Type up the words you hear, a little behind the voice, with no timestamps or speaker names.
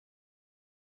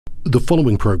The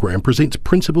following program presents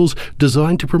principles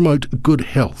designed to promote good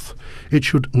health. It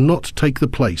should not take the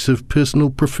place of personal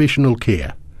professional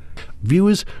care.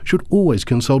 Viewers should always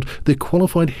consult their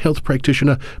qualified health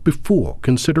practitioner before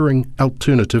considering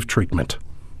alternative treatment.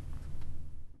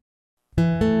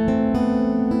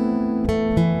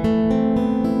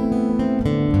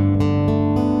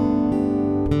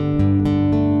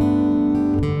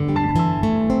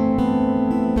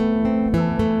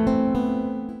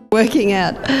 Working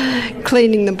out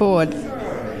cleaning the board.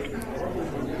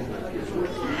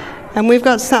 And we've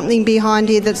got something behind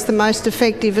here that's the most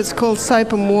effective. It's called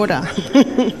soap and water.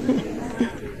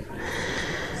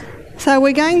 So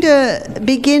we're going to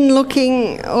begin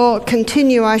looking, or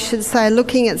continue I should say,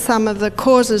 looking at some of the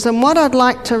causes. And what I'd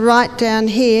like to write down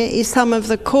here is some of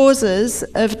the causes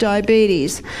of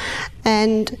diabetes.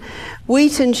 And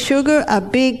wheat and sugar are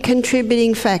big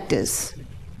contributing factors.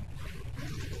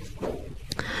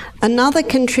 Another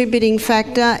contributing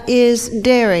factor is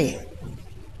dairy.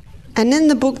 And in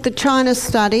the book, The China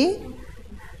Study,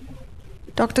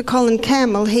 Dr. Colin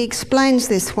Campbell, he explains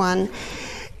this one.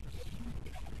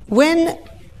 When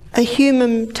a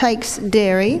human takes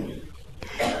dairy,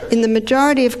 in the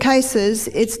majority of cases,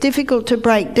 it's difficult to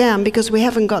break down because we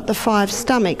haven't got the 5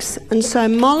 stomachs. And so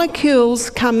molecules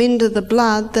come into the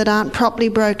blood that aren't properly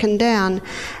broken down,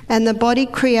 and the body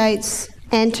creates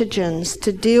antigens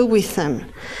to deal with them.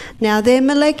 Now, their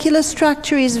molecular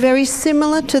structure is very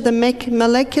similar to the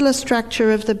molecular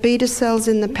structure of the beta cells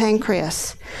in the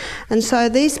pancreas. And so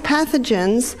these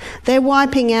pathogens, they're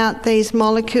wiping out these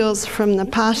molecules from the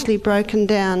partially broken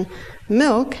down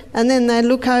milk, and then they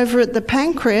look over at the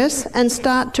pancreas and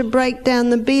start to break down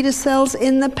the beta cells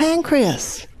in the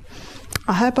pancreas.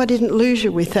 I hope I didn't lose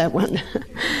you with that one.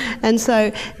 And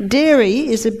so dairy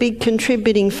is a big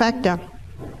contributing factor.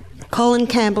 Colin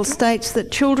Campbell states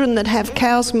that children that have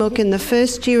cow's milk in the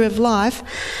first year of life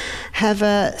have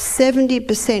a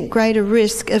 70% greater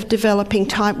risk of developing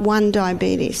type 1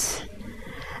 diabetes.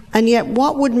 And yet,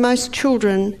 what would most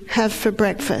children have for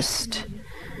breakfast?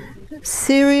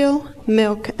 Cereal,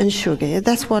 milk and sugar.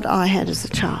 That's what I had as a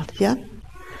child, yeah?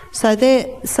 So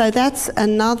that's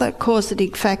another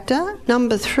causative factor.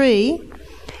 Number 3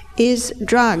 is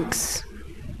drugs.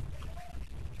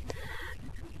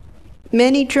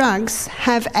 Many drugs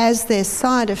have as their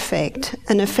side effect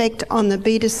an effect on the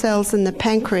beta cells in the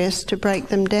pancreas to break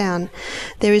them down.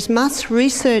 There is much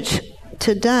research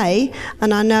today,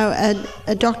 and I know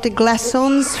a Dr.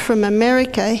 Glassons from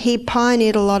America, he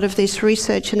pioneered a lot of this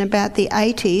research in about the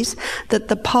 80s, that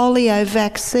the polio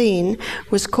vaccine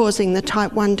was causing the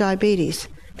type 1 diabetes.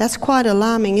 That's quite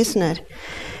alarming, isn't it?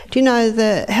 Do you know,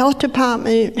 the health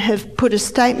department have put a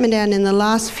statement out in the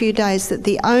last few days that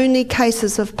the only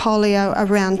cases of polio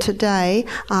around today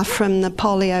are from the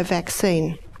polio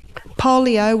vaccine.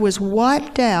 Polio was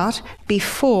wiped out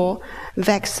before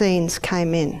vaccines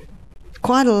came in.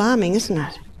 Quite alarming, isn't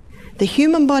it? The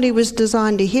human body was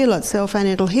designed to heal itself, and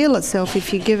it'll heal itself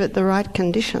if you give it the right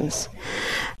conditions.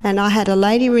 And I had a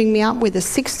lady ring me up with a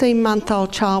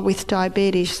 16-month-old child with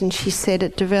diabetes, and she said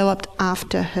it developed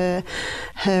after her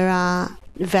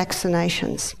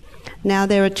vaccinations. Now,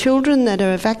 there are children that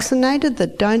are vaccinated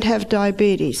that don't have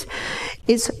diabetes.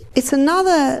 It's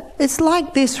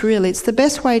like this really. It's the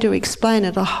best way to explain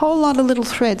it. A whole lot of little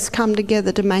threads come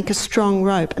together to make a strong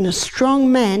rope, and a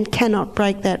strong man cannot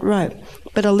break that rope.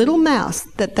 But a little mouse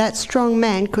that strong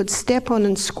man could step on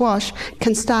and squash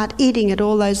can start eating at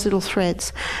all those little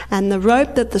threads. And the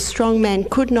rope that the strong man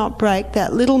could not break,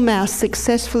 that little mouse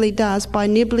successfully does by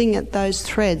nibbling at those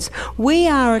threads. We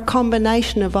are a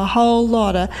combination of a whole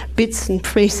lot of bits and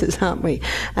pieces, aren't we?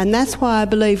 And that's why I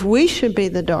believe we should be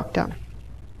the doctor.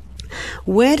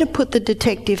 Where to put the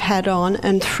detective hat on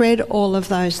and thread all of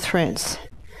those threads.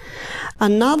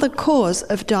 Another cause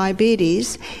of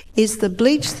diabetes is the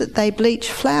bleach that they bleach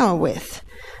flour with.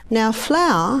 Now,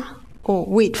 flour, or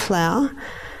wheat flour,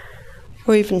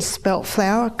 or even spelt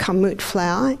flour, kamut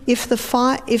flour, if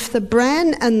the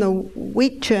bran and the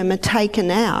wheat germ are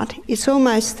taken out, it's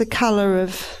almost the colour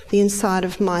of the inside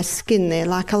of my skin there,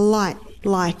 like a light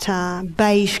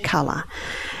beige colour.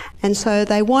 And so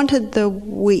they wanted the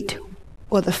wheat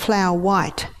or the flour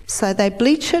white. So they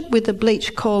bleach it with a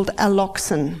bleach called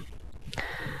alloxan.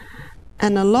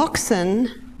 And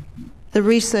alloxan, the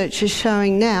research is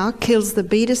showing now, kills the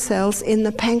beta cells in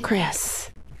the pancreas.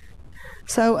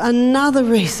 So another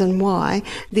reason why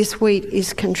this wheat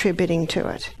is contributing to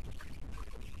it.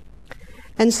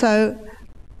 And so,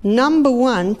 number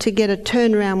 1 to get a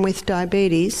turnaround with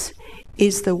diabetes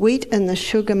is the wheat and the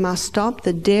sugar must stop,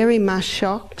 the dairy must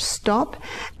stop,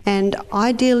 and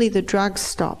ideally the drugs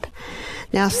stop.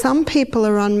 Now, some people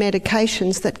are on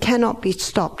medications that cannot be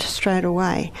stopped straight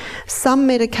away. Some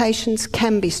medications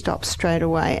can be stopped straight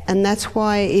away, and that's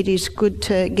why it is good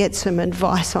to get some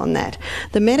advice on that.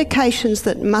 The medications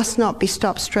that must not be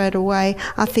stopped straight away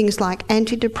are things like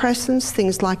antidepressants,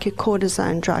 things like your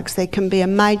cortisone drugs. There can be a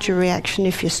major reaction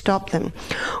if you stop them.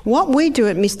 What we do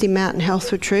at Misty Mountain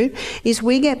Health Retreat is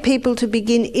we get people to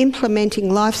begin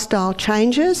implementing lifestyle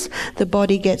changes. The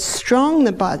body gets strong,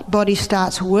 the body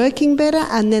starts working better,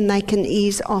 and then they can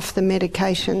ease off the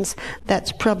medications.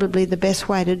 That's probably the best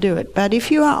way to do it. But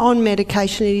if you are on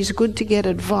medication, it is good to get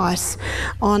advice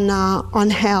on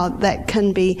how that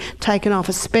can be taken off,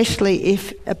 especially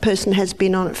if a person has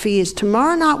been on it for years.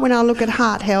 Tomorrow night when I look at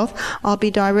heart health, I'll be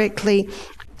directly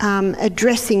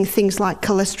addressing things like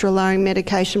cholesterol lowering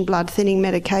medication, blood thinning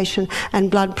medication, and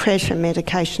blood pressure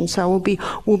medication. So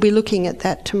we'll be looking at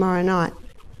that tomorrow night.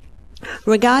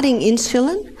 Regarding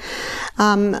insulin,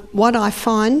 what I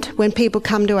find when people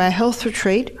come to our health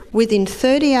retreat, within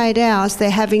 38 hours they're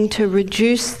having to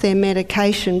reduce their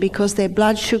medication because their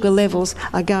blood sugar levels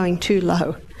are going too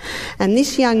low. And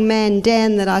this young man,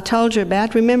 Dan, that I told you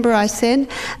about, remember I said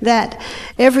that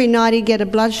every night he'd get a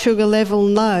blood sugar level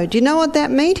low. Do you know what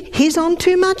that means? He's on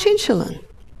too much insulin.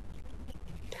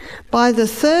 By the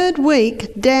third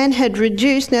week, Dan had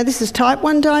reduced, now this is type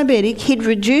 1 diabetic, he'd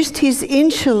reduced his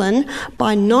insulin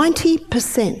by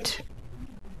 90%.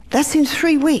 That's in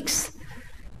 3 weeks.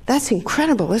 That's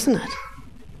incredible, isn't it?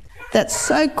 That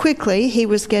so quickly he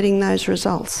was getting those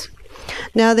results.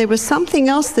 Now there was something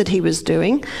else that he was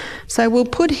doing, so we'll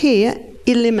put here,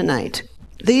 eliminate.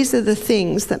 These are the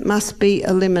things that must be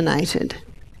eliminated.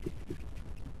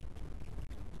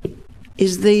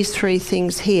 Is these 3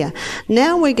 things here.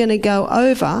 Now we're going to go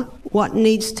over what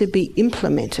needs to be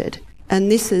implemented,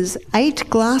 and this is 8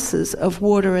 glasses of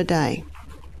water a day.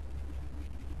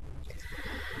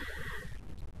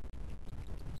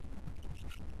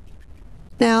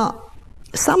 Now,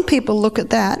 some people look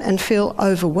at that and feel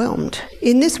overwhelmed.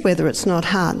 In this weather it's not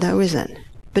hard though, is it?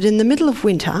 But in the middle of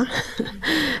winter,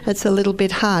 it's a little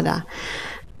bit harder.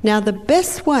 Now the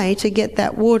best way to get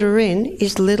that water in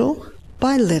is little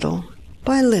by little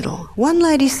by little. One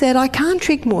lady said, I can't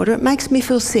drink water, it makes me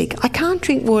feel sick. I can't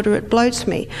drink water, it bloats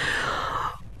me.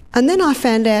 And then I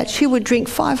found out she would drink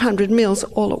 500 mils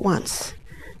all at once.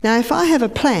 Now if I have a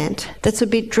plant that's a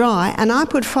bit dry and I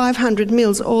put 500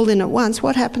 mils all in at once,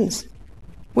 what happens?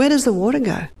 Where does the water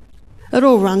go? It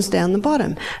all runs down the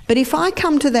bottom. But if I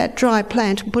come to that dry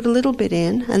plant and put a little bit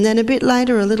in, and then a bit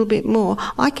later a little bit more,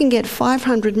 I can get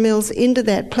 500 mils into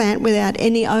that plant without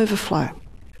any overflow.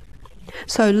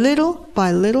 So little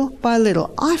by little by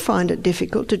little. I find it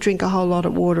difficult to drink a whole lot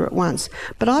of water at once,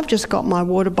 but I've just got my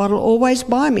water bottle always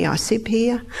by me. I sip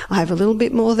here, I have a little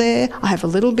bit more there, I have a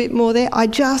little bit more there. I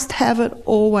just have it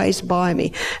always by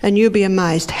me. And you'll be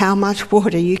amazed how much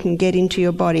water you can get into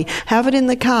your body. Have it in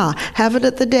the car, have it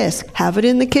at the desk, have it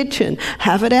in the kitchen,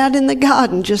 have it out in the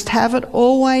garden. Just have it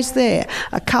always there,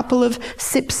 a couple of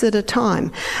sips at a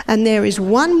time. And there is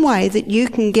one way that you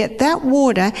can get that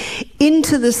water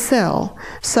into the cell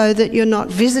so that you're not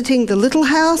visiting the little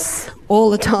house all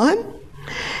the time,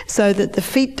 so that the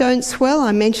feet don't swell.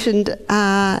 I mentioned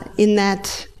in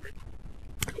that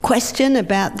question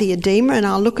about the edema, and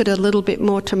I'll look at it a little bit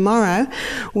more tomorrow.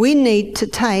 We need to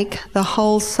take the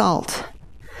whole salt.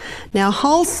 Now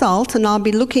whole salt, and I'll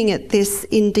be looking at this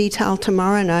in detail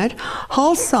tomorrow night,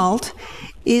 whole salt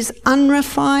is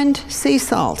unrefined sea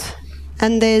salt,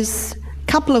 and there's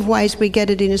a couple of ways we get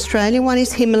it in Australia. One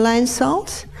is Himalayan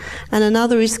salt and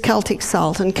another is Celtic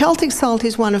salt. And Celtic salt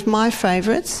is one of my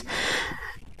favourites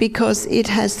because it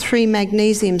has 3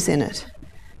 magnesiums in it.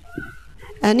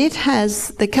 And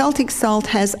the Celtic salt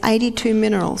has 82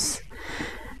 minerals.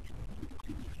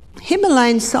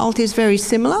 Himalayan salt is very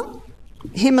similar.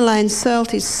 Himalayan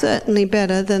salt is certainly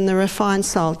better than the refined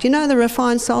salt. You know, the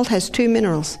refined salt has 2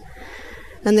 minerals.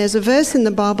 And there's a verse in the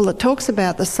Bible that talks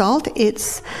about the salt.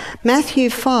 It's Matthew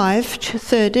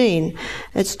 5:13.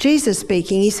 It's Jesus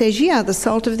speaking. He says, "Ye are the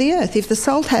salt of the earth. If the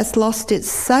salt hath lost its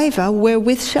savour,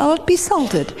 wherewith shall it be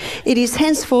salted? It is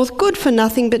henceforth good for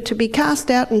nothing but to be cast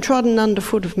out and trodden under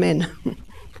foot of men."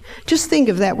 Just think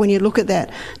of that when you look at that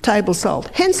table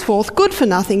salt. Henceforth good for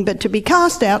nothing but to be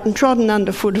cast out and trodden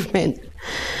under foot of men.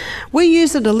 We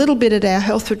use it a little bit at our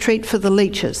health retreat for the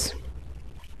leeches.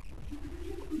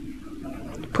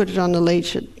 Put it on the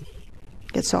leech, it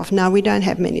gets off. No, we don't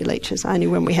have many leeches, only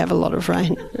when we have a lot of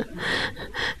rain.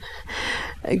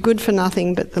 Good for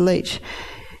nothing but the leech.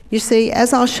 You see,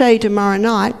 as I'll show you tomorrow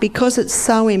night, because it's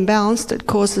so imbalanced, it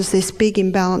causes this big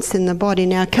imbalance in the body.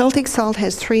 Now, Celtic salt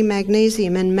has 3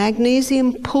 magnesium, and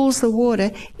magnesium pulls the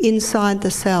water inside the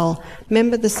cell.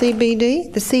 Remember the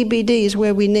CBD? The CBD is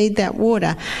where we need that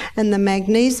water, and the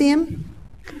magnesium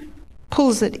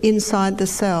pulls it inside the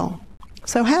cell.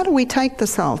 So how do we take the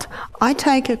salt? I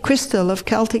take a crystal of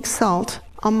Celtic salt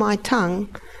on my tongue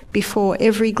before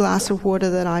every glass of water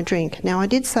that I drink. Now, I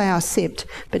did say I sipped,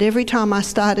 but every time I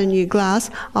start a new glass,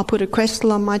 I'll put a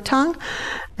crystal on my tongue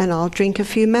and I'll drink a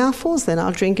few mouthfuls, then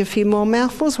I'll drink a few more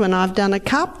mouthfuls. When I've done a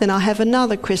cup, then I'll have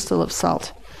another crystal of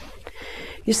salt.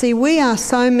 You see, we are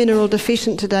so mineral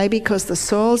deficient today because the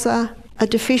soils are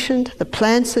deficient, the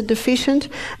plants are deficient,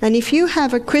 and if you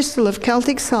have a crystal of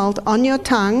Celtic salt on your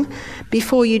tongue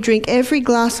before you drink every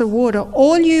glass of water,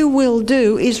 all you will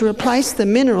do is replace the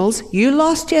minerals you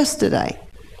lost yesterday.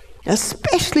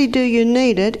 Especially do you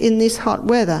need it in this hot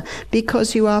weather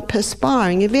because you are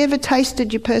perspiring. Have you ever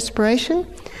tasted your perspiration?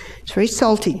 It's very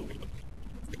salty.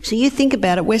 So you think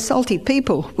about it, we're salty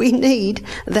people. We need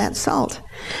that salt.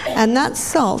 And that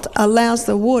salt allows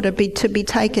the water to be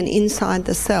taken inside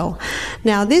the cell.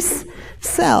 Now this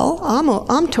cell,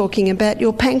 I'm talking about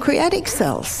your pancreatic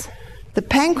cells. The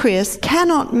pancreas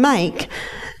cannot make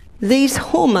these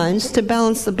hormones to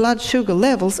balance the blood sugar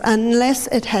levels unless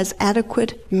it has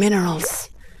adequate minerals.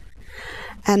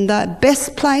 And the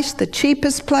best place, the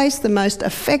cheapest place, the most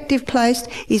effective place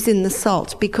is in the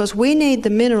salt, because we need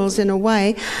the minerals in a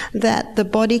way that the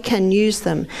body can use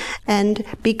them. And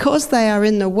because they are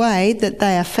in the way that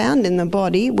they are found in the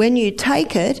body, when you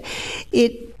take it,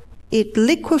 it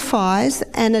liquefies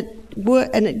and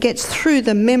it gets through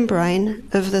the membrane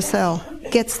of the cell,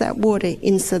 gets that water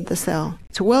inside the cell.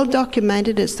 It's well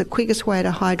documented. It's the quickest way to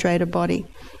hydrate a body,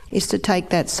 is to take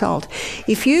that salt.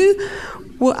 If you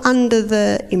were under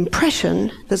the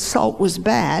impression that salt was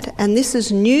bad, and this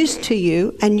is news to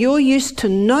you, and you're used to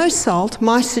no salt,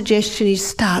 my suggestion is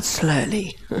start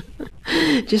slowly.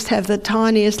 Just have the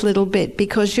tiniest little bit,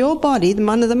 because your body,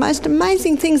 one of the most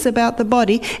amazing things about the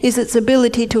body is its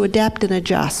ability to adapt and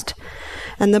adjust.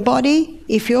 And the body,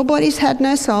 if your body's had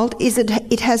no salt,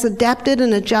 it has adapted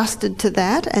and adjusted to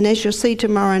that, and as you'll see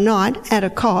tomorrow night, at a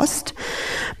cost.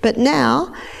 But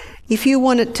now, if you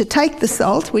want it to take the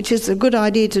salt, which is a good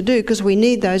idea to do because we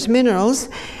need those minerals,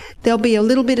 there'll be a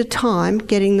little bit of time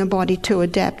getting the body to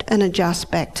adapt and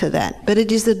adjust back to that. But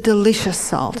it is a delicious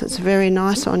salt. It's very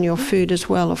nice on your food as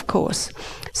well, of course.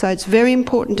 So it's very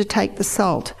important to take the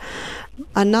salt.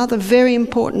 Another very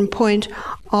important point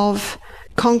of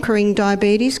conquering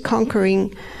diabetes,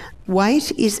 conquering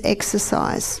weight, is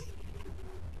exercise.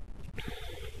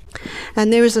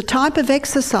 And there is a type of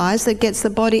exercise that gets the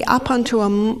body up onto a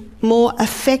more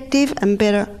effective and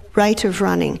better rate of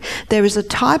running. There is a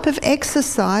type of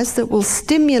exercise that will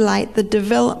stimulate the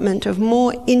development of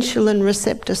more insulin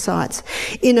receptor sites.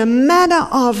 In a matter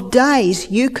of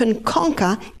days, you can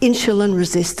conquer insulin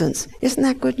resistance. Isn't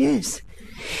that good news?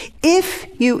 If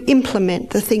you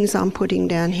implement the things I'm putting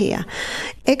down here.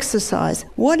 Exercise.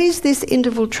 What is this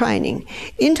interval training?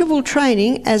 Interval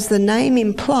training, as the name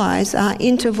implies, are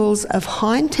intervals of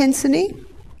high intensity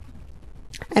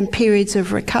and periods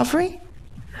of recovery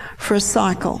for a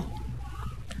cycle.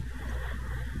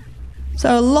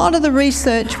 So a lot of the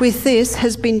research with this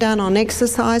has been done on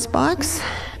exercise bikes,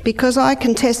 because I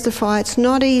can testify it's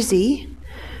not easy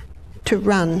to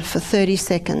run for 30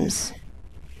 seconds.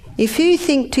 If you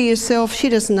think to yourself, she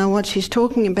doesn't know what she's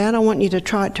talking about, I want you to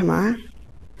try it tomorrow.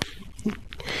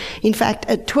 In fact,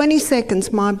 at 20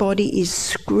 seconds, my body is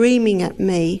screaming at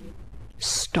me,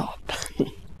 stop.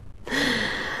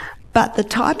 But the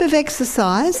type of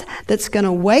exercise that's going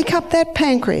to wake up that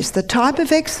pancreas, the type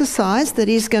of exercise that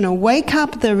is going to wake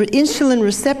up the insulin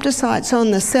receptor sites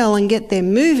on the cell and get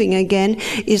them moving again,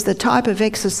 is the type of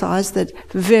exercise that's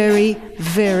very,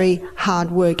 very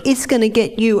hard work. It's going to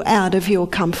get you out of your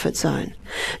comfort zone.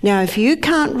 Now, if you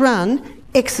can't run,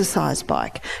 exercise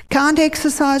bike. Can't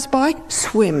exercise bike,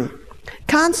 swim.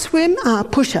 Can't swim,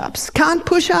 push-ups. Can't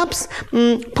push-ups,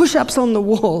 push-ups on the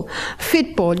wall.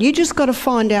 Fitball. You just got to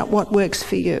find out what works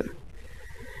for you.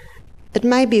 It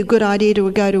may be a good idea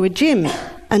to go to a gym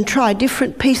and try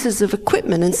different pieces of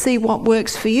equipment and see what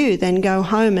works for you, then go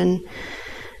home and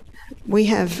We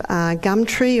have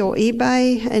Gumtree or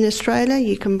eBay in Australia.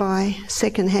 You can buy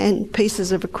second-hand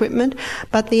pieces of equipment.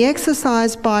 But the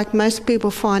exercise bike, most people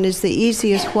find, is the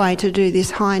easiest way to do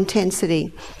this high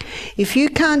intensity. If you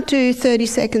can't do 30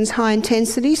 seconds high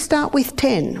intensity, start with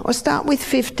 10 or start with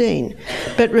 15.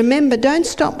 But remember, don't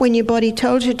stop when your body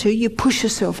tells you to. You push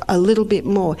yourself a little bit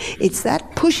more. It's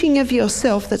that pushing of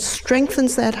yourself that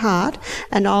strengthens that heart,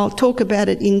 and I'll talk about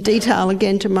it in detail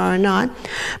again tomorrow night.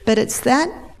 But it's that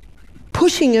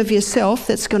pushing of yourself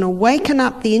that's going to waken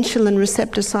up the insulin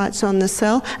receptor sites on the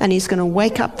cell, and he's going to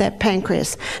wake up that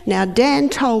pancreas. Now, Dan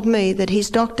told me that his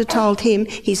doctor told him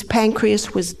his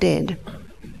pancreas was dead.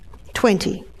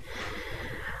 20.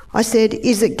 I said,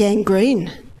 is it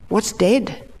gangrene? What's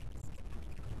dead?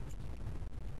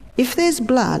 If there's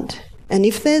blood and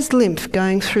if there's lymph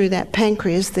going through that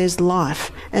pancreas, there's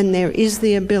life, and there is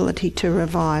the ability to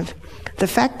revive. The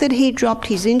fact that he dropped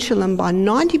his insulin by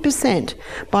 90%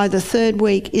 by the 3rd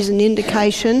week is an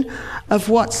indication of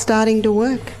what's starting to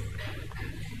work.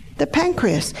 The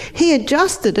pancreas. He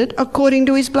adjusted it according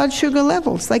to his blood sugar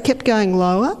levels. They kept going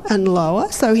lower and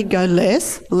lower, so he'd go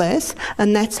less,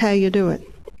 and that's how you do it.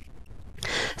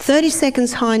 30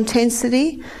 seconds high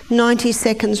intensity, 90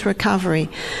 seconds recovery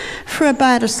for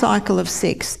about a cycle of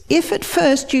 6. If at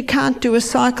first you can't do a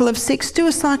cycle of 6, do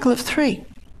a cycle of 3.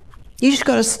 You just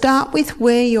got to start with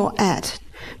where you're at.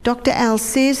 Dr. Al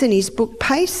says in his book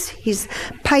PACE, his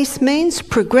PACE means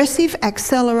progressive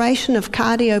acceleration of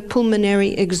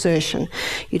cardiopulmonary exertion.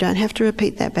 You don't have to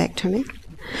repeat that back to me.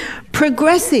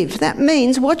 Progressive, that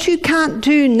means what you can't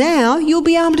do now, you'll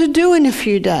be able to do in a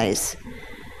few days.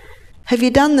 Have you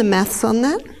done the maths on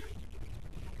that?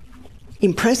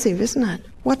 Impressive, isn't it?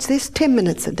 What's this, 10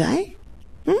 minutes a day?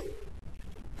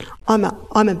 I'm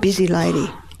a busy lady.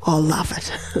 I love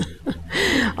it.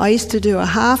 I used to do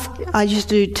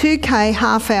 2K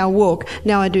half-hour walk.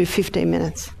 Now I do 15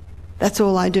 minutes. That's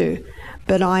all I do.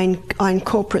 But I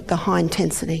incorporate the high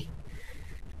intensity.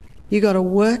 You got to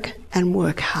work and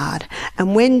work hard.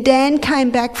 And when Dan came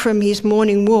back from his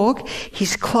morning walk,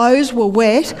 his clothes were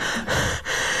wet,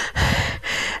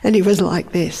 and he was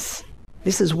like this.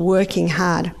 This is working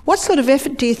hard. What sort of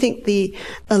effort do you think the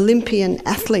Olympian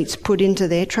athletes put into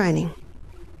their training?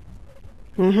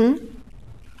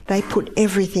 They put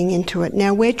everything into it.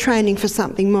 Now, we're training for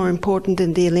something more important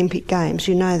than the Olympic Games,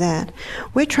 you know that.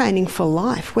 We're training for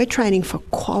life. We're training for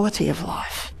quality of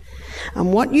life.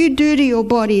 And what you do to your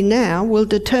body now will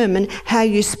determine how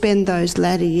you spend those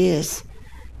latter years.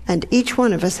 And each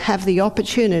one of us have the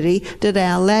opportunity that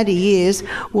our latter years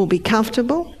will be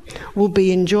comfortable, will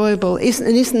be enjoyable.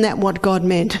 Isn't that what God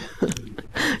meant?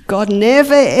 God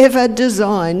never ever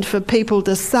designed for people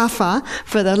to suffer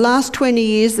for the last 20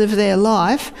 years of their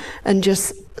life and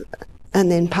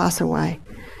then pass away.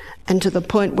 And to the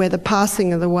point where the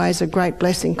passing of the way is a great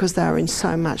blessing because they are in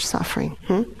so much suffering.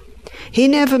 He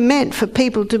never meant for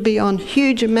people to be on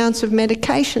huge amounts of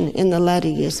medication in the latter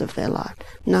years of their life.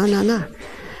 No.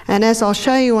 And as I'll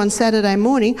show you on Saturday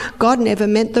morning, God never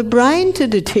meant the brain to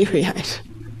deteriorate.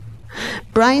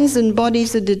 Brains and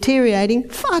bodies are deteriorating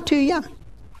far too young.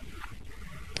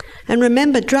 And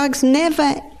remember, drugs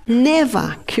never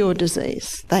cure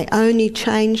disease. They only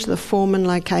change the form and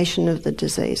location of the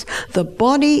disease. The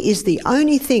body is the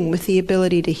only thing with the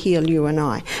ability to heal you and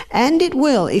I. And it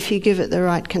will if you give it the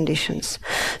right conditions.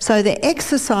 So the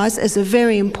exercise is a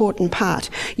very important part.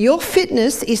 Your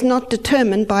fitness is not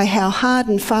determined by how hard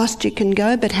and fast you can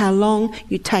go, but how long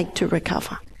you take to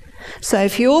recover. So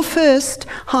if your first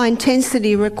high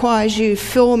intensity requires you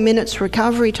 4 minutes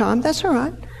recovery time, that's all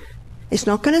right. It's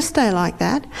not going to stay like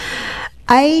that.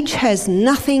 Age has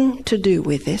nothing to do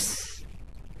with this.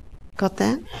 Got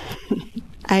that?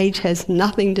 Age has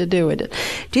nothing to do with it.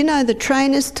 Do you know the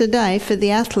trainers today for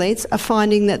the athletes are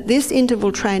finding that this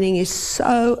interval training is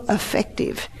so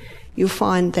effective. You'll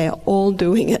find they're all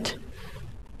doing it.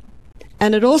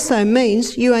 And it also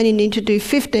means you only need to do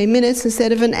 15 minutes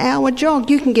instead of an hour jog.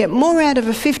 You can get more out of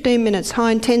a 15 minutes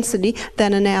high intensity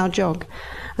than an hour jog.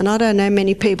 And I don't know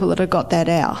many people that have got that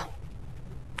hour.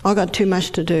 I've got too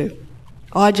much to do.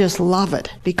 I just love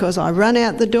it because I run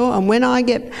out the door, and when I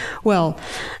get,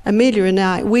 Amelia and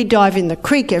I, we dive in the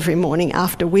creek every morning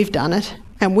after we've done it,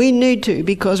 and we need to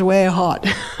because we're hot.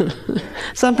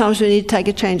 Sometimes we need to take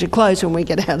a change of clothes when we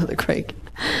get out of the creek.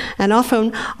 And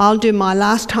often I'll do my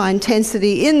last high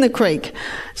intensity in the creek,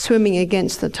 swimming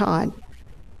against the tide.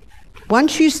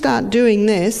 Once you start doing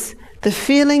this, the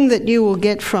feeling that you will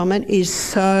get from it is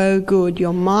so good.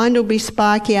 Your mind will be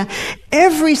sparkier.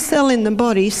 Every cell in the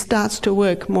body starts to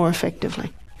work more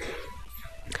effectively.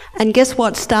 And guess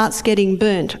what starts getting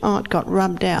burnt? Oh, it got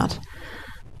rubbed out.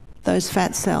 Those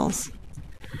fat cells.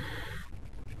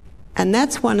 And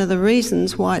that's one of the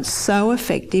reasons why it's so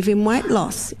effective in weight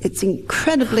loss. It's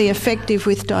incredibly effective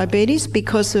with diabetes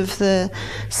because of the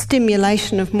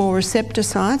stimulation of more receptor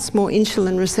sites, more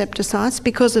insulin receptor sites,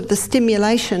 because of the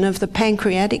stimulation of the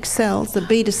pancreatic cells, the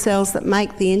beta cells that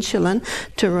make the insulin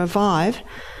to revive.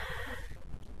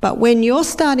 But when you're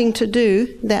starting to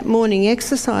do that morning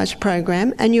exercise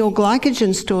program and your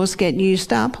glycogen stores get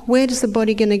used up, where does the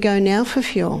body going to go now for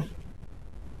fuel?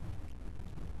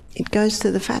 It goes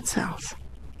to the fat cells.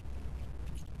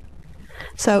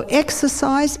 So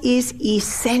exercise is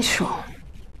essential.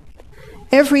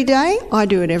 Every day, I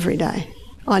do it every day.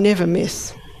 I never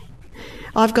miss.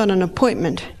 I've got an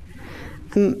appointment.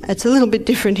 It's a little bit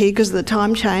different here because of the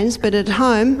time change, but at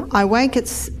home, I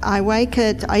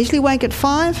usually wake at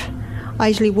 5, I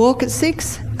usually walk at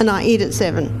 6, and I eat at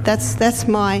 7. That's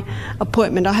my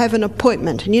appointment. I have an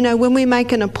appointment. And you know, when we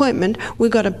make an appointment,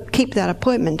 we've got to keep that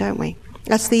appointment, don't we?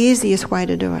 That's the easiest way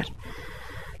to do it.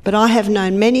 But I have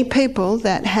known many people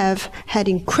that have had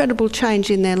incredible change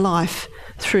in their life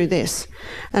through this.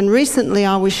 And recently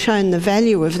I was shown the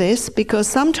value of this because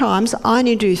sometimes I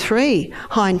only do 3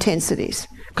 high intensities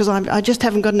because I just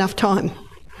haven't got enough time.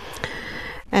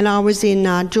 And I was in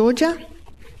Georgia,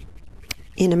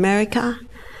 in America,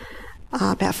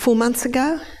 about 4 months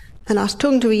ago, and I was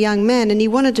talking to a young man and he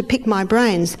wanted to pick my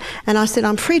brains. And I said,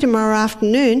 I'm free tomorrow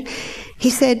afternoon.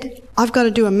 He said, I've got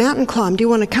to do a mountain climb. Do you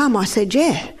want to come? I said,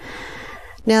 yeah.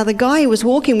 Now, the guy he was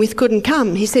walking with couldn't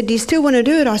come. He said, do you still want to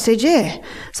do it? I said, yeah.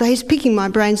 So he's picking my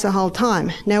brains the whole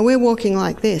time. Now, we're walking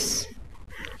like this,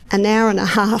 an hour and a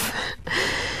half.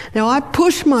 Now, I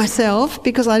pushed myself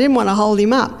because I didn't want to hold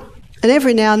him up. And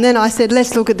every now and then I said,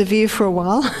 let's look at the view for a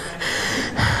while.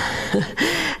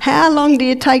 How long do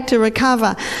you take to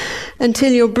recover?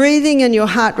 Until you're breathing and your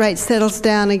heart rate settles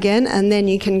down again, and then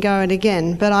you can go it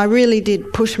again. But I really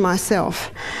did push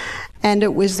myself. And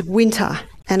it was winter,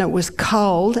 and it was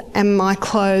cold, and my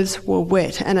clothes were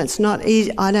wet. And it's not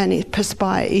easy. I don't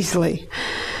perspire easily.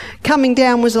 Coming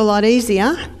down was a lot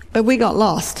easier, but we got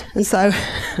lost. And so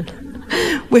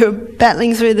we were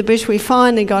battling through the bush. We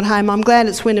finally got home. I'm glad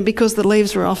it's winter because the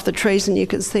leaves were off the trees and you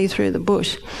could see through the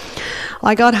bush.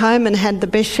 I got home and had the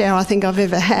best shower I think I've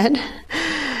ever had.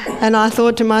 And I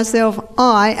thought to myself,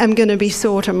 I am going to be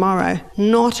sore tomorrow.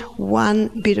 Not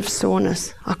one bit of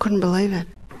soreness. I couldn't believe it.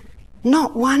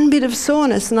 Not one bit of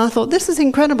soreness. And I thought, this is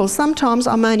incredible. Sometimes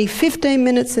I'm only 15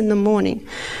 minutes in the morning.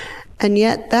 And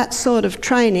yet that sort of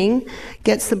training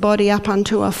gets the body up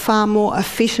onto a far more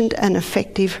efficient and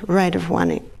effective rate of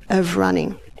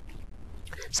running.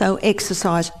 So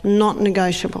exercise, not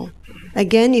negotiable.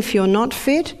 Again, if you're not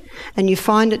fit and you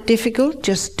find it difficult,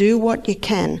 just do what you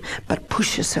can, but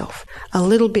push yourself a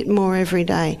little bit more every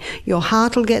day. Your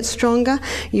heart will get stronger,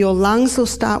 your lungs will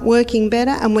start working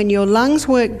better, and when your lungs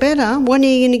work better, what are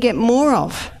you going to get more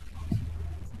of?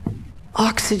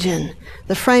 Oxygen.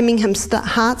 The Framingham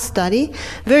Heart Study,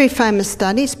 very famous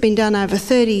study, it's been done over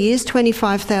 30 years,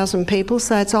 25,000 people,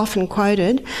 so it's often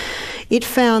quoted. It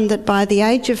found that by the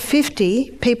age of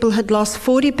 50, people had lost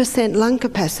 40% lung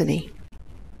capacity.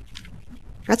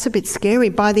 That's a bit scary.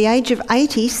 By the age of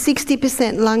 80,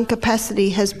 60% lung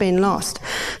capacity has been lost.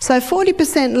 So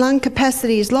 40% lung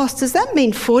capacity is lost. Does that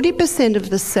mean 40% of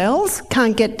the cells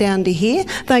can't get down to here?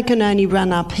 They can only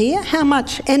run up here? How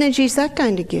much energy is that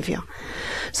going to give you?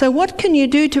 So what can you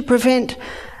do to prevent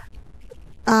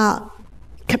lung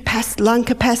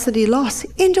capacity loss?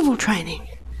 Interval training.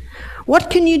 What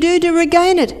can you do to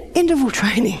regain it? Interval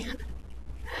training.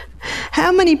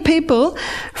 How many people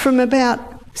from about,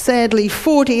 sadly,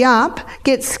 40 up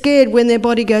get scared when their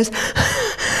body goes,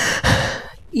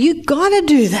 you got to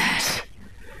do that.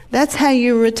 That's how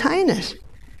you retain it.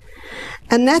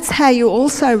 And that's how you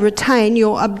also retain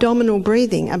your abdominal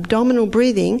breathing. Abdominal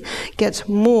breathing gets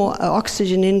more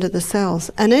oxygen into the cells.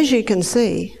 And as you can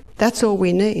see, that's all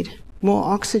we need, more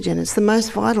oxygen. It's the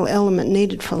most vital element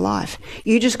needed for life.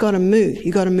 You just got to move.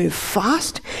 You've got to move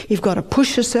fast. You've got to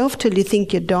push yourself till you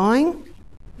think you're dying.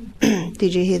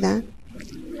 Did you hear that?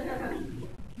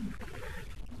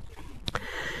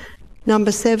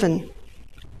 Number 7,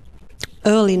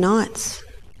 early nights.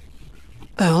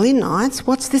 Early nights?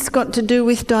 What's this got to do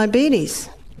with diabetes?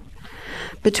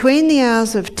 Between the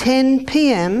hours of 10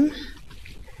 p.m.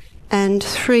 and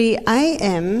 3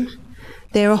 a.m.,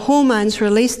 there are hormones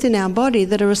released in our body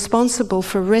that are responsible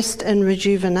for rest and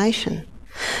rejuvenation.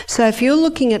 So if you're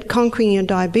looking at conquering your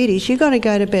diabetes, you've got to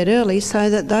go to bed early so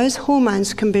that those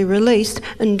hormones can be released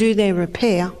and do their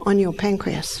repair on your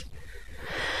pancreas.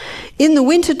 In the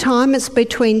winter time, it's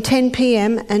between 10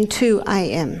 p.m. and 2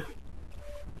 a.m.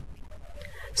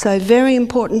 So very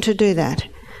important to do that.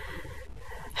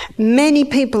 Many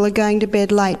people are going to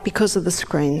bed late because of the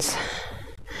screens.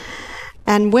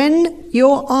 And when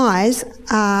your eyes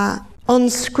are on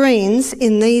screens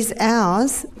in these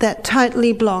hours, that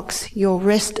totally blocks your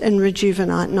rest and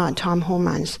rejuvenate nighttime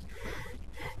hormones.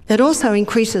 It also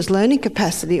increases learning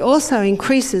capacity, also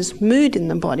increases mood in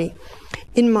the body.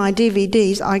 In my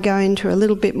DVDs, I go into a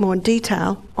little bit more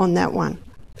detail on that one.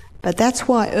 But that's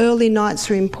why early nights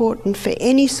are important for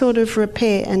any sort of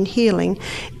repair and healing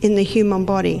in the human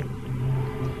body.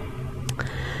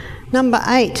 Number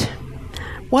 8.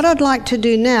 What I'd like to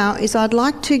do now is I'd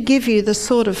like to give you the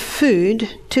sort of food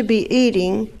to be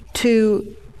eating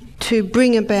to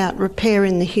bring about repair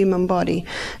in the human body.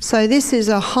 So this is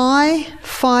a high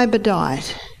fibre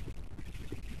diet.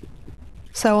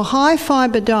 So a high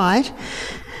fibre diet,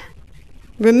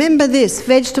 remember this,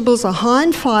 vegetables are high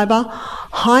in fibre,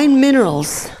 high in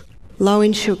minerals, low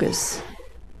in sugars.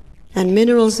 And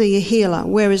minerals are your healer,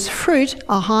 whereas fruit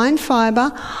are high in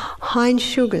fibre, high in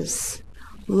sugars,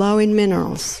 low in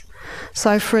minerals.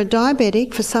 So for a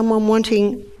diabetic, for someone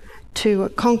wanting to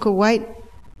conquer weight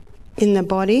in the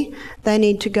body, they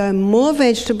need to go more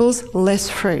vegetables, less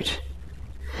fruit.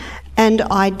 And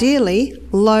ideally,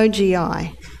 low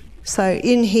GI. So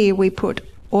in here we put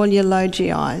all your low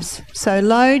GIs. So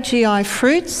low GI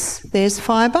fruits, there's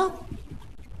fibre.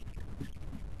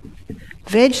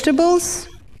 Vegetables.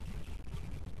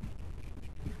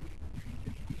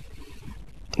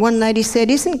 One lady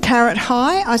said, "Isn't carrot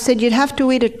high?" I said, "You'd have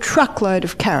to eat a truckload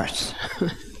of carrots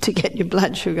to get your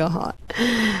blood sugar high."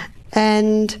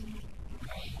 And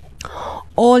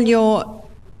all your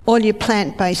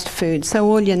plant-based food, so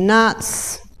all your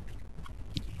nuts,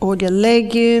 all your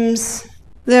legumes,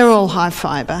 they're all high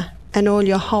fibre, and all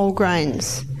your whole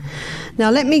grains. Now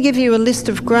let me give you a list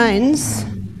of grains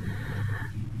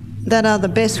that are the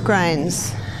best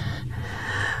grains.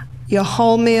 Your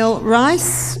wholemeal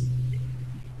rice,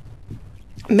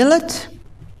 millet,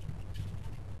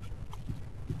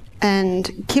 and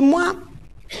quinoa,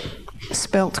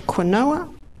 spelt quinoa,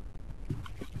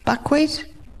 buckwheat.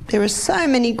 There are so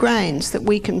many grains that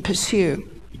we can pursue.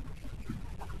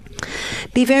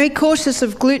 Be very cautious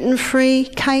of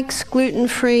gluten-free cakes,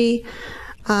 gluten-free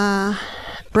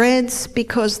breads,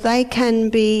 because they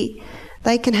can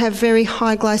have very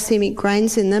high glycemic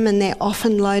grains in them, and they're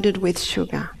often loaded with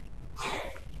sugar.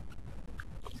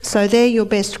 So they're your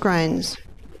best grains.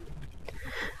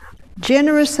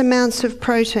 Generous amounts of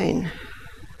protein.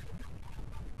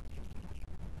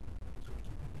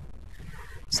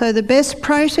 So the best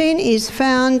protein is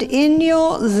found in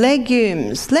your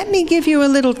legumes. Let me give you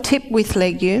a little tip with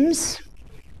legumes.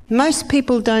 Most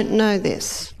people don't know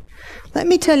this. Let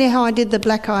me tell you how I did the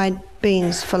black-eyed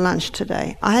beans for lunch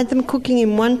today. I had them cooking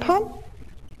in one pot.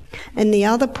 In the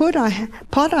other pot I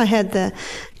had the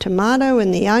tomato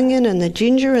and the onion and the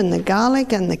ginger and the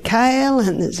garlic and the kale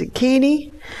and the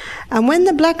zucchini. And when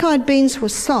the black-eyed beans were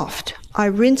soft, I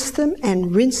rinsed them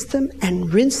and rinsed them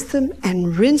and rinsed them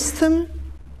and rinsed them.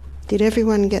 Did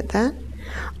everyone get that?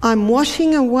 I'm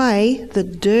washing away the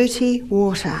dirty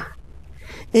water.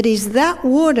 It is that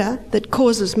water that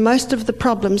causes most of the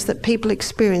problems that people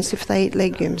experience if they eat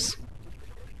legumes.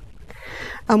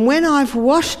 And when I've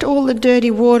washed all the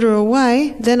dirty water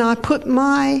away, then I put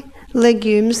my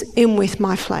legumes in with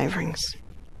my flavourings.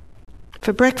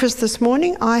 For breakfast this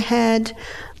morning, I had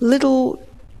little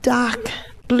dark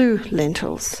blue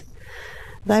lentils.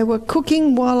 They were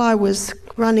cooking while I was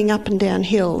running up and down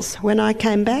hills. When I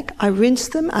came back, I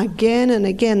rinsed them again and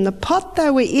again. The pot they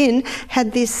were in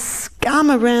had this scum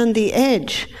around the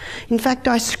edge. In fact,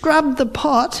 I scrubbed the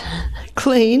pot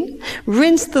clean,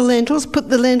 rinsed the lentils, put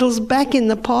the lentils back in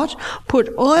the pot, put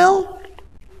oil,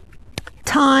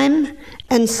 thyme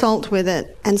and salt with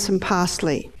it, and some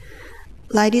parsley.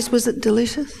 Ladies, was it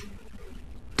delicious?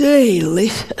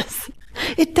 Delicious.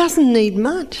 It doesn't need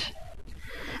much.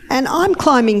 And I'm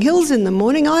climbing hills in the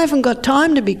morning. I haven't got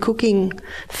time to be cooking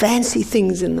fancy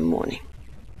things in the morning.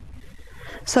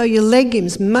 So your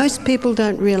legumes, most people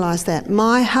don't realise that.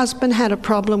 My husband had a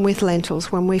problem with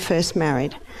lentils when we first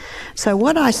married. So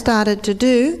what I started to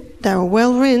do, they were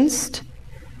well rinsed,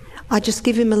 I just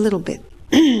give him a little bit,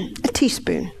 a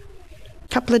teaspoon. A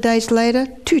couple of days later,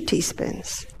 2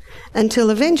 teaspoons, until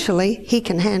eventually he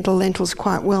can handle lentils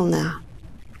quite well now.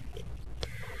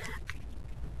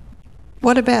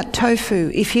 What about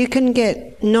tofu? If you can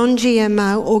get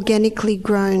non-GMO, organically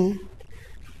grown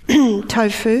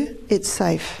tofu, it's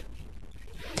safe.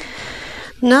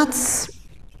 Nuts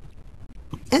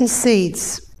and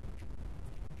seeds.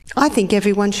 I think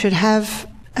everyone should have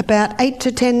about 8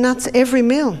 to 10 nuts every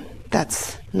meal.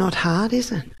 That's not hard,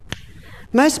 is it?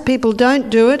 Most people don't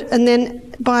do it and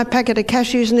then buy a packet of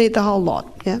cashews and eat the whole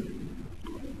lot. Yeah,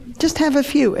 just have a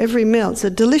few every meal. It's a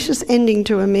delicious ending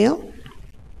to a meal.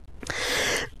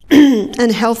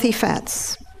 And healthy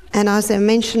fats. And as I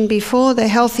mentioned before, the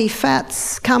healthy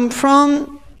fats come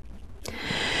from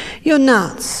your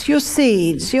nuts, your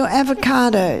seeds, your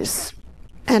avocados.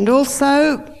 And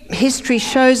also, history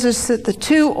shows us that the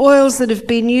two oils that have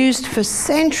been used for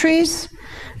centuries,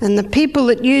 and the people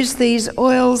that use these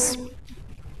oils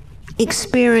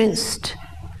experienced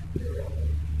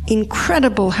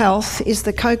incredible health, is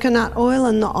the coconut oil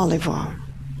and the olive oil.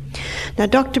 Now,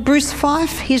 Dr. Bruce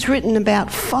Fife, he's written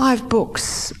about 5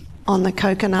 books on the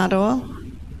coconut oil.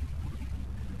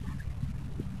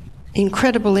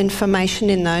 Incredible information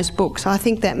in those books. I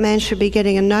think that man should be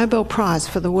getting a Nobel Prize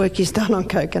for the work he's done on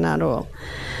coconut oil.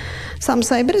 Some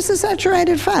say, but it's a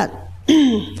saturated fat.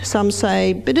 Some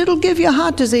say, but it'll give you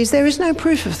heart disease. There is no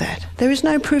proof of that. There is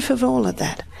no proof of all of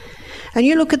that. And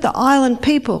you look at the island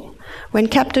people. When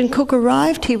Captain Cook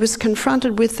arrived, he was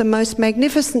confronted with the most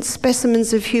magnificent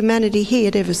specimens of humanity he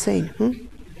had ever seen.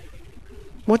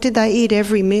 What did they eat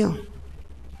every meal?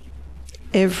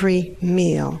 Every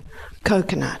meal.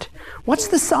 Coconut. What's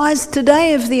the size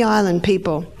today of the island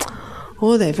people?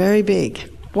 Oh, they're very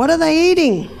big. What are they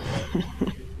eating?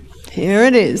 Here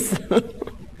it is.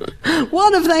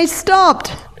 What have they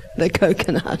stopped? The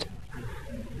coconut.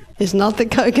 It's not the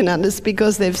coconut, it's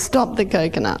because they've stopped the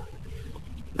coconut.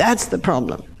 That's the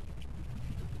problem.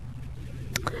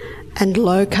 And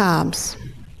low carbs.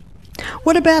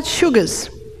 What about sugars?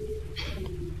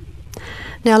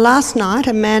 Now, last night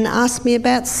a man asked me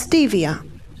about stevia.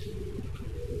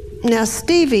 Now,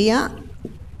 stevia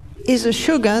is a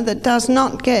sugar that does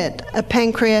not get a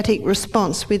pancreatic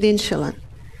response with insulin.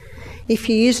 If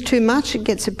you use too much, it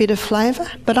gets a bit of flavour,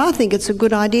 but I think it's a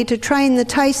good idea to train the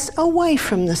taste away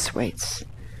from the sweets.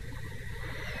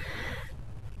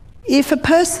 If a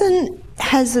person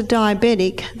has a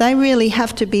diabetic, they really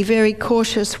have to be very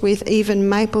cautious with even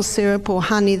maple syrup or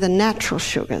honey, the natural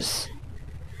sugars.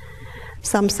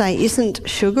 Some say, isn't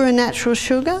sugar a natural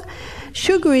sugar?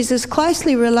 Sugar is as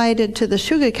closely related to the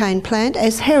sugarcane plant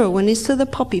as heroin is to the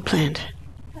poppy plant.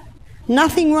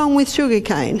 Nothing wrong with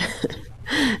sugarcane.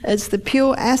 It's the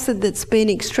pure acid that's been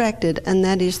extracted, and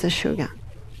that is the sugar.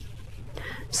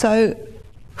 So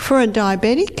for a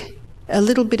diabetic, a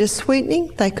little bit of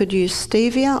sweetening, they could use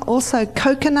stevia. Also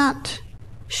coconut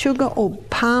sugar or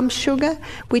palm sugar,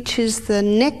 which is the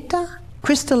nectar,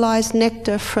 crystallized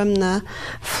nectar from the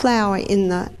flower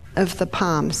of the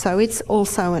palm. So it's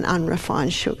also an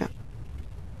unrefined sugar.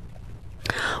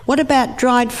 What about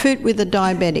dried fruit with a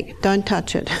diabetic? Don't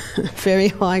touch it. Very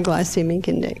high glycemic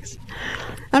index.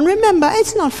 And remember,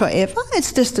 it's not forever.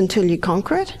 It's just until you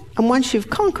conquer it. And once you've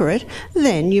conquered it,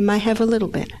 then you may have a little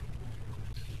bit.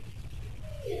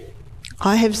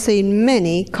 I have seen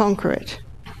many conquer it.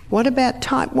 What about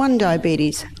type 1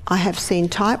 diabetes? I have seen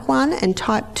type 1 and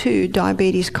type 2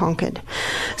 diabetes conquered.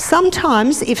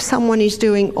 Sometimes, if someone is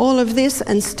doing all of this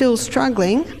and still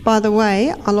struggling, by the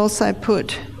way, I'll also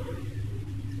put,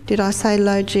 did I say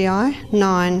low GI?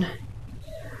 9.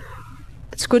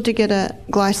 It's good to get a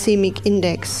glycemic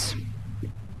index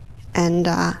and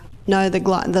know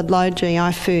the low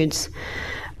GI foods.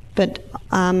 But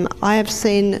I have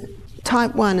seen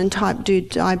type 1 and type 2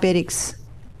 diabetics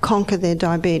conquer their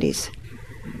diabetes.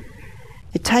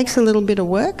 It takes a little bit of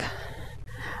work,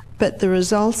 but the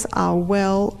results are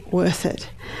well worth it.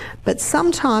 But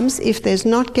sometimes if there's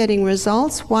not getting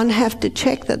results, one have to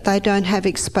check that they don't have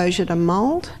exposure to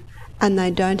mold and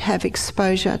they don't have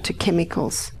exposure to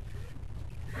chemicals.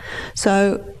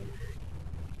 So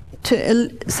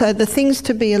the things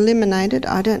to be eliminated,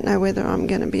 I don't know whether I'm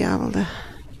going to be able to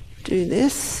do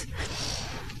this.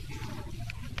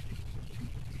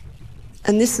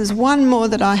 And this is one more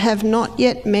that I have not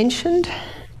yet mentioned,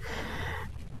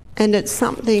 and it's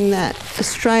something that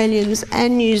Australians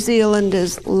and New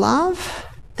Zealanders love,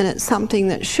 and it's something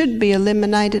that should be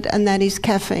eliminated, and that is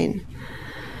caffeine.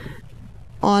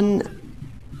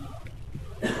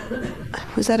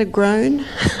 Was that a groan?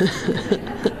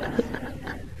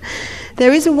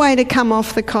 There is a way to come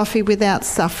off the coffee without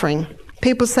suffering.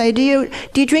 People say, do you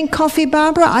drink coffee,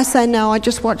 Barbara? I say, no, I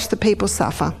just watch the people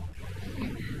suffer.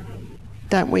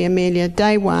 Don't we, Amelia?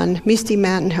 Day 1, Misty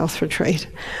Mountain Health Retreat.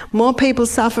 More people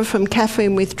suffer from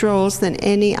caffeine withdrawals than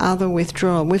any other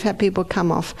withdrawal. We've had people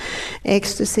come off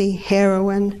ecstasy,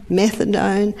 heroin,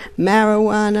 methadone,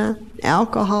 marijuana,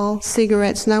 alcohol,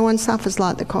 cigarettes. No one suffers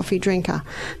like the coffee drinker.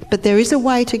 But there is a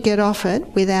way to get off it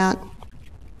without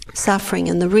suffering.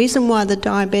 And the reason why the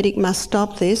diabetic must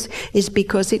stop this is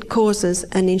because it causes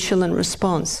an insulin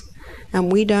response.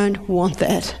 And we don't want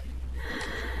that.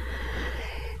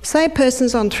 Say a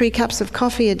person's on 3 cups of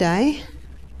coffee a day.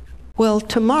 Well,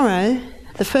 tomorrow,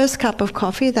 the first cup of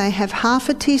coffee, they have half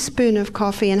a teaspoon of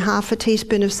coffee and half a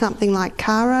teaspoon of something like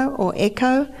Caro or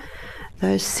Echo,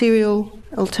 those cereal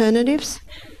alternatives,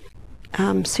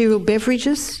 cereal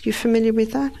beverages. You familiar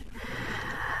with that?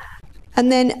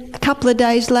 And then a couple of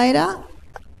days later,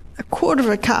 a quarter of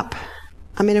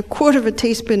a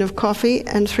teaspoon of coffee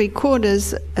and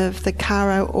 3/4 of the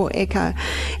Caro or Echo.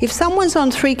 If someone's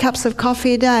on 3 cups of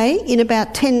coffee a day, in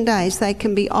about 10 days they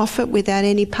can be off it without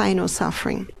any pain or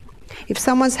suffering. If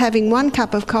someone's having 1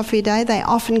 cup of coffee a day, they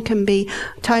often can be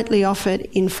totally off it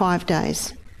in 5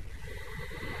 days.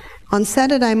 On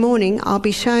Saturday morning, I'll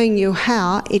be showing you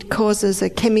how it causes a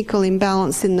chemical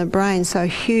imbalance in the brain, so a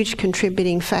huge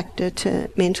contributing factor to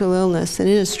mental illness. And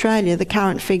in Australia, the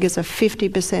current figures are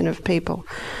 50% of people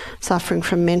suffering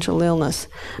from mental illness.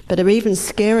 But an even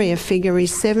scarier figure is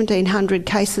 1,700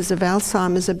 cases of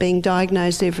Alzheimer's are being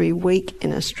diagnosed every week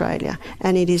in Australia,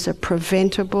 and it is a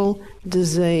preventable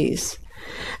disease.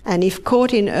 And if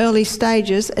caught in early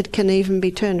stages, it can even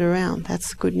be turned around.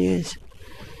 That's good news.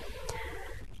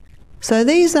 So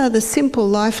these are the simple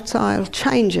lifestyle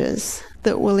changes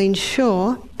that will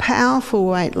ensure powerful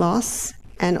weight loss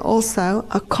and also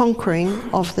a conquering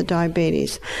of the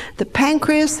diabetes. The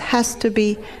pancreas has to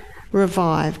be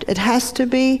revived. It has to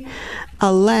be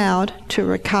allowed to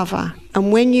recover.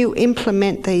 And when you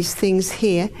implement these things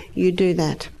here, you do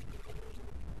that.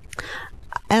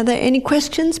 Are there any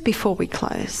questions before we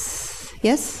close?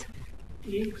 Yes?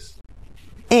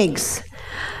 Eggs.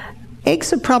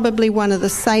 Eggs are probably one of the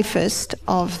safest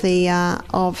of the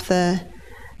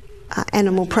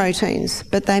animal proteins,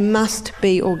 but they must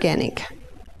be organic.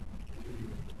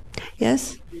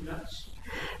 Yes?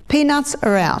 Peanuts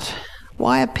are out.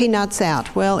 Why are peanuts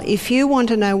out? Well, if you want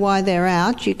to know why they're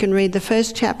out, you can read the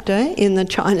first chapter in the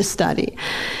China study.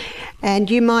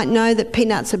 And you might know that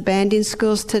peanuts are banned in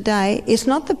schools today. It's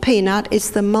not the peanut,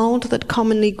 it's the mould that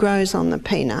commonly grows on the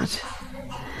peanut.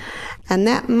 And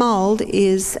that mould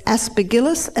is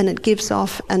aspergillus, and it gives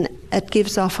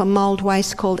off a mould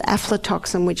waste called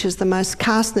aflatoxin, which is the most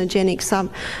carcinogenic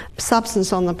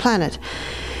substance on the planet.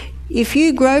 If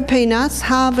you grow peanuts,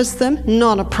 harvest them,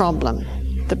 not a problem.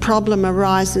 The problem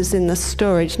arises in the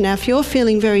storage. Now, if you're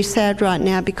feeling very sad right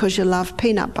now because you love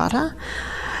peanut butter,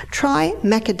 try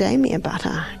macadamia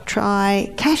butter,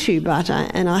 try cashew butter,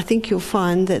 and I think you'll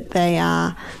find that they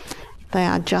are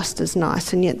just as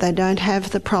nice, and yet they don't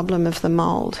have the problem of the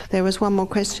mould. There was one more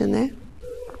question there.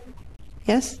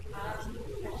 Yes? I was going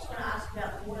to ask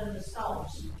about the water and the salt.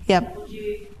 Yep. Would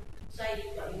you say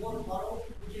you've got your water bottle,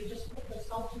 would you just put the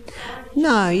salt inside?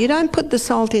 No, you don't put the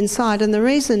salt inside, and the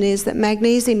reason is that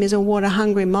magnesium is a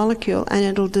water-hungry molecule and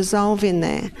it'll dissolve in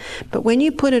there. But when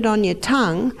you put it on your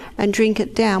tongue and drink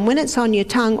it down, when it's on your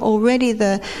tongue, already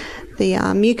the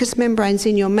mucous membranes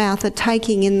in your mouth are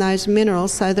taking in those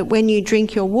minerals so that when you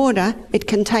drink your water, it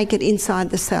can take it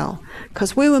inside the cell.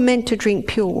 Because we were meant to drink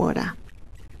pure water.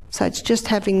 So it's just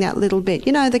having that little bit.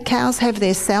 You know, the cows have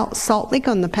their salt lick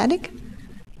on the paddock.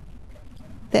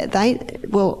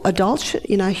 Adults,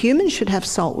 humans should have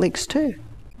salt licks too.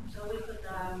 So we could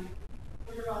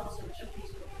put it on some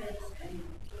chickpeas for feathers and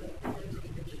put it into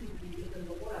the chickpeas in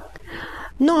the water.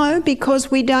 No, because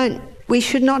we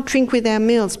should not drink with our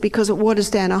meals because it waters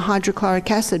down our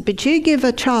hydrochloric acid. But you give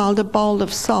a child a bowl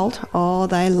of salt, oh,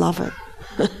 they love it.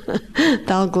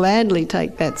 They'll gladly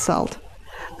take that salt.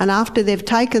 And after they've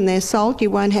taken their salt, you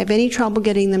won't have any trouble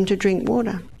getting them to drink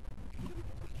water.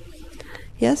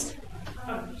 Yes?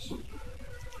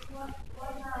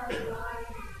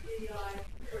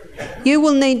 You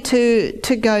will need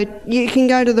to go, you can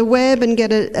go to the web and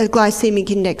get a glycemic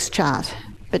index chart.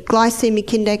 But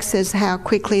glycemic index says how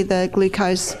quickly the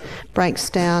glucose breaks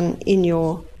down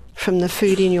from the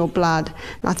food in your blood.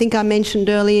 And I think I mentioned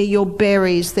earlier your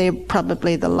berries, they're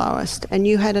probably the lowest. And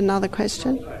you had another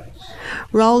question?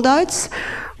 Rolled oats.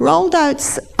 Rolled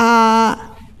oats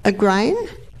are a grain,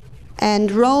 and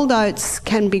rolled oats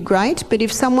can be great, but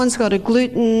if someone's got a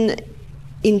gluten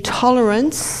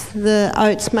intolerance, the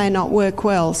oats may not work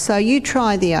well. So you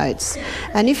try the oats.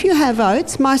 And if you have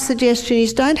oats, my suggestion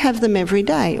is don't have them every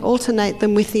day. Alternate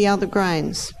them with the other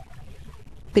grains.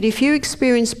 But if you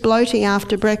experience bloating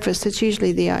after breakfast, it's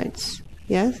usually the oats.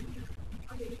 Yes?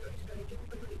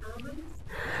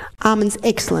 Almonds,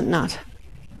 excellent nut.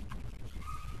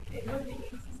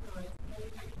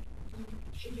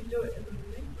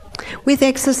 With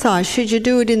exercise, should you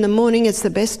do it in the morning? It's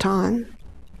the best time,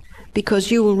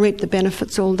 because you will reap the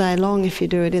benefits all day long if you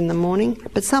do it in the morning.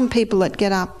 But some people that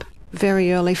get up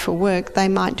very early for work, they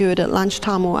might do it at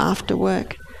lunchtime or after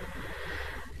work.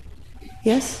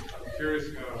 Yes? I'm curious,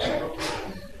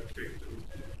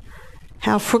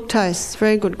 How fructose?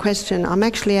 Very good question. I'm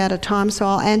actually out of time, so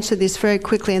I'll answer this very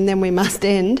quickly and then we must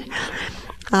end.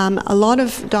 A lot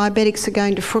of diabetics are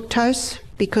going to fructose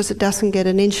because it doesn't get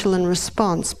an insulin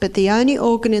response, but the only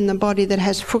organ in the body that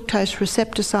has fructose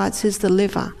receptor sites is the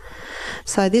liver.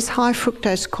 So this high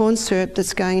fructose corn syrup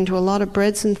that's going into a lot of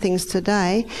breads and things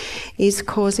today is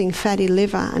causing fatty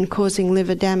liver and causing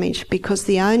liver damage, because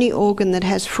the only organ that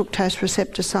has fructose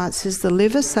receptor sites is the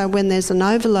liver. So when there's an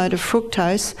overload of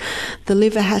fructose, the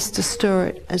liver has to store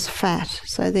it as fat.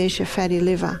 So there's your fatty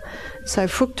liver. So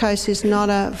fructose is not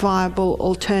a viable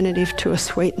alternative to a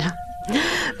sweetener.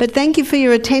 But thank you for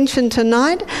your attention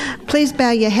tonight. Please bow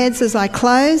your heads as I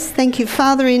close. Thank you,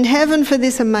 Father in heaven, for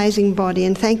this amazing body,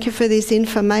 and thank you for this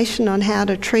information on how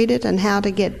to treat it and how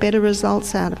to get better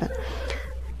results out of it.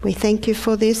 We thank you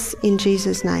for this in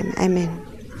Jesus' name. Amen.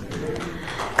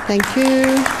 Thank you.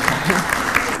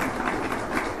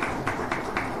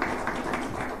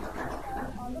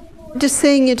 Just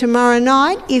seeing you tomorrow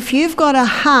night. If you've got a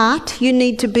heart, you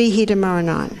need to be here tomorrow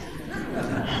night.